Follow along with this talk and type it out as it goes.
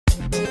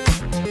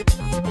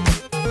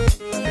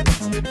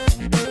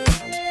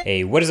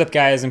Hey, what is up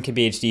guys, I'm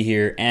KBHD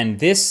here, and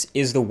this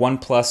is the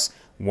OnePlus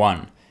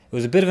One. It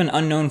was a bit of an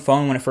unknown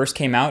phone when it first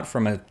came out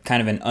from a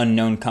kind of an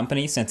unknown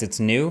company since it's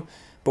new.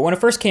 But when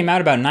it first came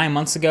out about 9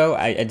 months ago,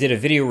 I did a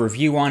video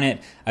review on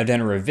it. I've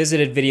done a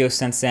revisited video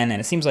since then, and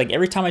it seems like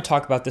every time I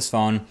talk about this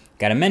phone,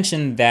 gotta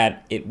mention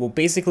that it will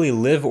basically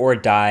live or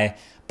die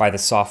by the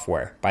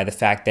software, by the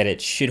fact that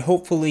it should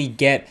hopefully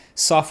get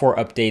software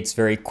updates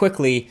very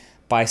quickly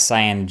by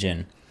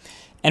Cyanogen.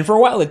 And for a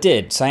while it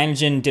did.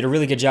 Cyanogen did a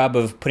really good job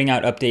of putting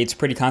out updates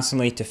pretty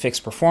constantly to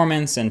fix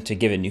performance and to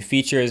give it new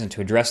features and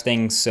to address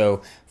things.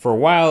 So for a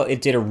while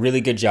it did a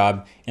really good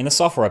job in the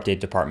software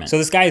update department. So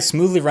this guy is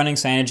smoothly running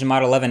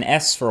CyanogenMod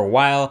 11S for a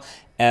while,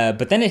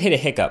 but then it hit a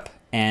hiccup.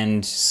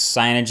 And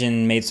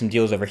Cyanogen made some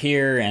deals over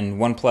here and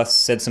OnePlus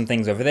said some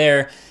things over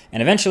there.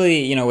 And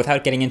eventually, you know,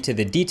 without getting into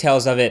the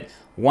details of it,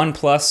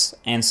 OnePlus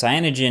and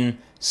Cyanogen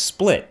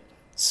split.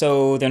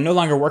 So they're no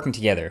longer working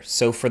together.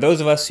 So for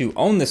those of us who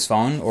own this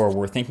phone or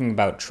were thinking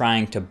about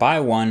trying to buy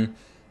one,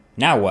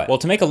 now what? Well,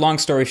 to make a long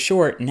story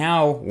short,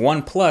 now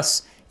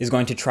OnePlus is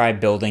going to try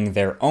building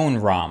their own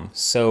ROM.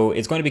 So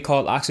it's going to be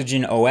called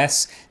Oxygen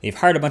OS. They've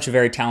hired a bunch of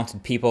very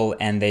talented people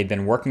and they've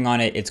been working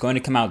on it. It's going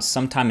to come out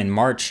sometime in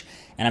March,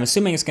 and I'm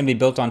assuming it's going to be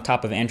built on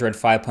top of Android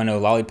 5.0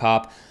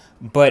 Lollipop.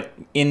 But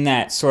in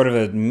that sort of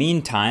a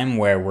meantime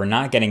where we're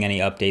not getting any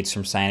updates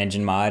from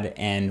CyanogenMod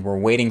and we're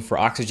waiting for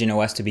Oxygen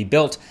OS to be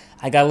built,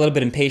 I got a little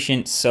bit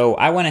impatient, so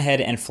I went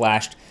ahead and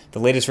flashed the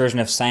latest version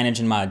of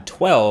CyanogenMod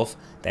 12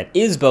 that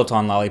is built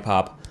on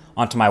Lollipop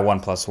onto my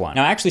OnePlus One.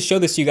 Now I actually showed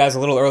this to you guys a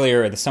little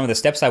earlier, some of the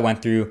steps I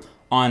went through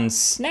on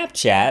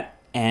Snapchat,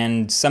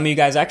 and some of you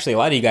guys, actually a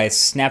lot of you guys,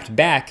 snapped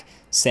back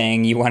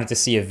saying you wanted to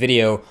see a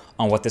video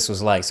on what this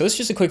was like. So it's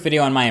just a quick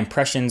video on my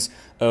impressions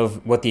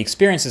of what the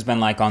experience has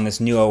been like on this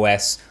new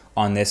OS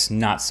on this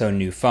not so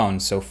new phone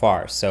so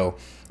far. So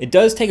it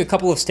does take a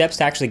couple of steps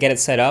to actually get it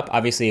set up.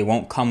 Obviously it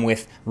won't come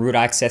with root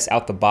access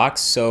out the box,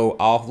 so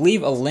I'll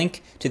leave a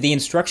link to the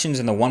instructions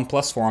in the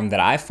OnePlus forum that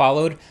I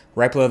followed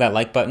right below that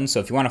like button. So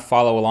if you want to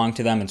follow along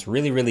to them, it's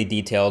really, really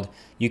detailed.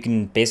 You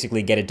can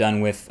basically get it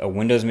done with a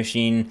Windows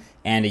machine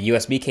and a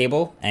USB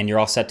cable and you're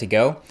all set to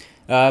go.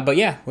 But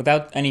yeah,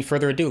 without any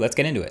further ado, let's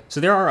get into it. So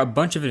there are a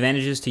bunch of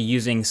advantages to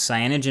using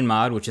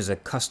CyanogenMod, which is a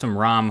custom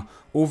ROM,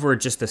 over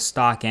just the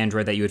stock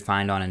Android that you would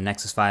find on a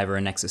Nexus 5 or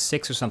a Nexus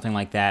 6 or something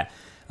like that.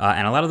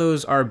 And a lot of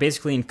those are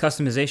basically in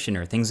customization,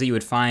 or things that you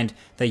would find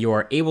that you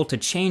are able to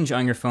change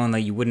on your phone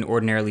that you wouldn't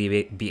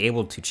ordinarily be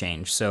able to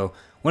change. So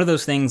one of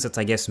those things that's,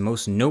 I guess,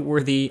 most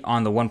noteworthy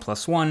on the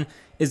OnePlus One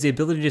is the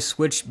ability to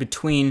switch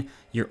between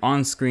your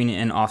on-screen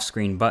and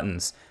off-screen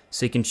buttons.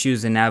 So you can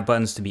choose the nav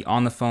buttons to be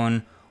on the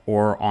phone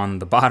or on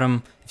the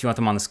bottom. If you want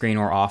them on the screen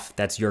or off,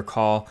 that's your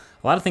call.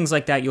 A lot of things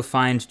like that you'll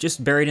find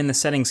just buried in the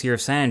settings here of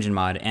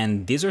CyanogenMod,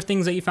 and these are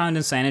things that you found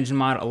in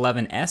CyanogenMod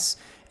 11S,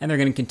 and they're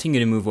going to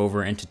continue to move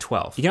over into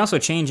 12. You can also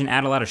change and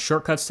add a lot of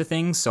shortcuts to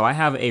things, so I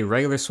have a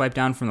regular swipe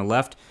down from the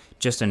left,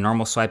 just a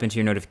normal swipe into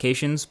your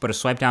notifications, but a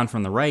swipe down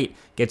from the right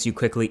gets you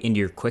quickly into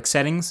your quick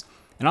settings.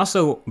 And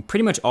also,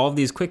 pretty much all of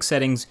these quick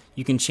settings,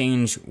 you can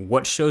change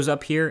what shows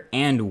up here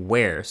and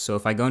where. So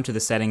if I go into the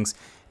settings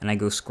and I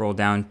go scroll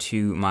down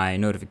to my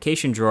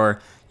notification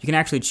drawer, you can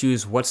actually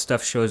choose what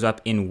stuff shows up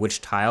in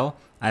which tile.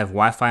 I have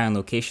Wi-Fi and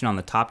location on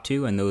the top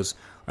two, and those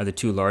are the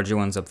two larger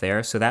ones up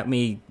there. So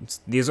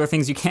these are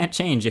things you can't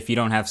change if you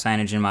don't have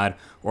CyanogenMod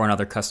or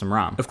another custom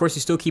ROM. Of course,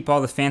 you still keep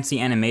all the fancy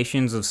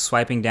animations of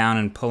swiping down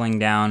and pulling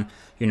down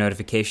your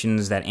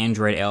notifications that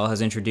Android L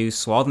has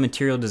introduced. So all the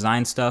material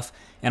design stuff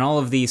and all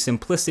of the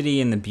simplicity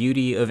and the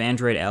beauty of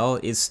Android L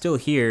is still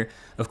here.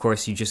 Of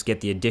course, you just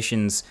get the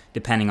additions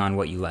depending on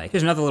what you like.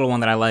 Here's another little one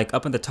that I like.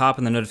 Up at the top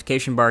in the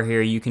notification bar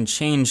here, you can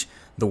change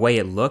the way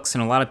it looks,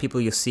 and a lot of people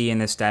you'll see in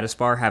this status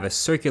bar have a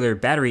circular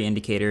battery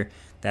indicator.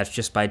 That's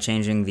just by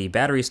changing the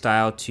battery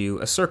style to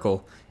a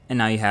circle, and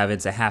now you have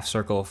it's a half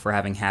circle for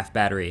having half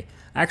battery.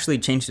 I actually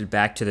changed it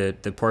back to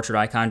the portrait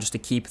icon just to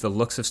keep the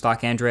looks of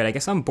stock Android. I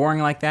guess I'm boring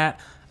like that.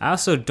 I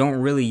also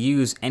don't really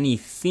use any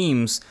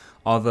themes,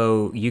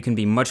 although you can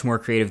be much more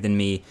creative than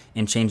me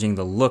in changing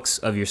the looks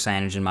of your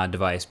CyanogenMod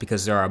device,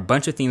 because there are a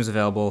bunch of themes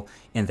available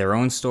in their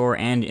own store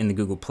and in the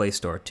Google Play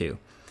Store too.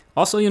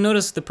 Also, you'll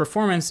notice the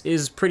performance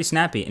is pretty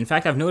snappy. In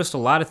fact, I've noticed a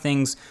lot of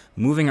things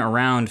moving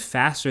around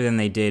faster than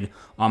they did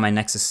on my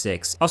Nexus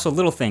 6. Also,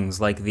 little things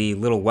like the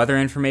little weather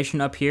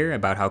information up here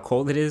about how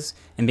cold it is,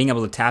 and being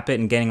able to tap it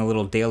and getting a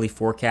little daily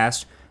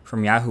forecast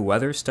from Yahoo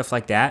Weather, stuff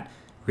like that.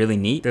 Really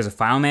neat. There's a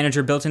file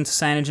manager built into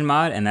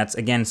CyanogenMod, and that's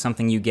again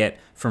something you get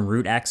from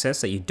root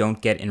access that you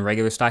don't get in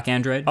regular stock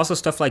Android. Also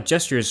stuff like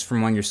gestures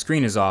from when your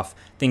screen is off,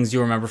 things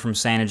you'll remember from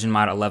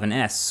CyanogenMod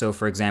 11S. So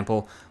for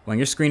example, when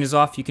your screen is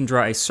off, you can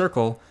draw a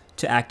circle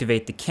to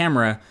activate the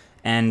camera,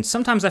 and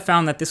sometimes I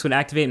found that this would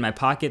activate in my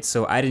pocket,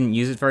 so I didn't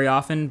use it very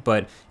often.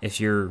 But if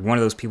you're one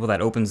of those people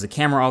that opens the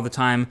camera all the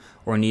time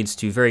or needs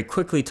to very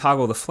quickly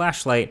toggle the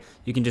flashlight,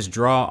 you can just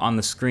draw on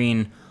the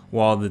screen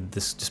while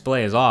this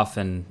display is off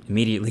and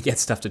immediately get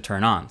stuff to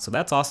turn on. So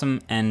that's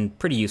awesome and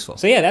pretty useful.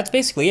 So yeah, that's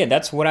basically it.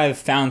 That's what I've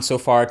found so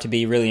far to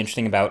be really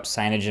interesting about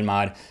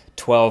CyanogenMod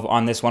 12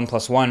 on this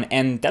OnePlus One,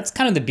 and that's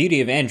kind of the beauty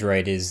of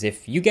Android, is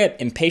if you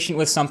get impatient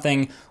with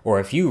something,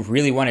 or if you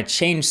really want to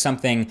change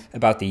something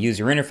about the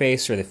user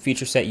interface or the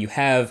feature set you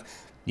have,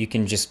 you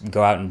can just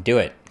go out and do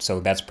it. So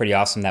that's pretty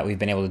awesome that we've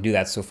been able to do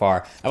that so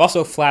far. I've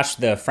also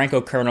flashed the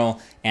Franco kernel,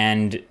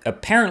 and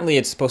apparently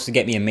it's supposed to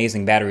get me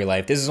amazing battery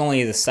life. This is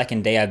only the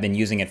second day I've been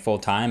using it full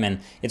time, and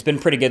it's been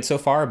pretty good so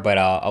far, but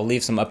I'll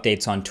leave some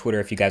updates on Twitter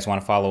if you guys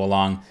want to follow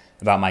along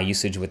about my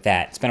usage with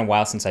that. It's been a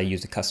while since I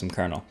used a custom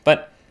kernel.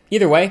 But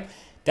either way,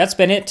 that's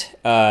been it.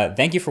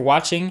 Thank you for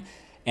watching.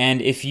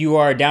 And if you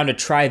are down to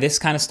try this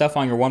kind of stuff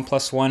on your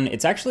OnePlus One,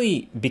 it's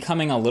actually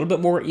becoming a little bit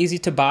more easy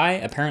to buy.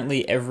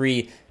 Apparently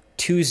every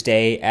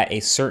Tuesday at a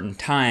certain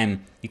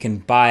time, you can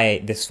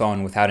buy this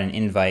phone without an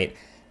invite.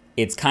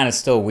 It's kind of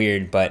still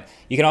weird, but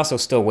you can also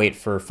still wait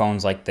for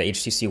phones like the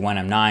HTC One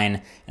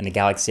M9 and the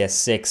Galaxy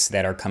S6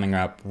 that are coming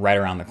up right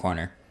around the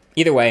corner.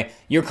 Either way,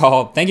 your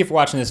call. Thank you for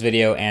watching this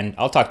video, and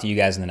I'll talk to you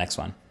guys in the next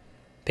one.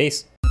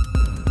 Peace.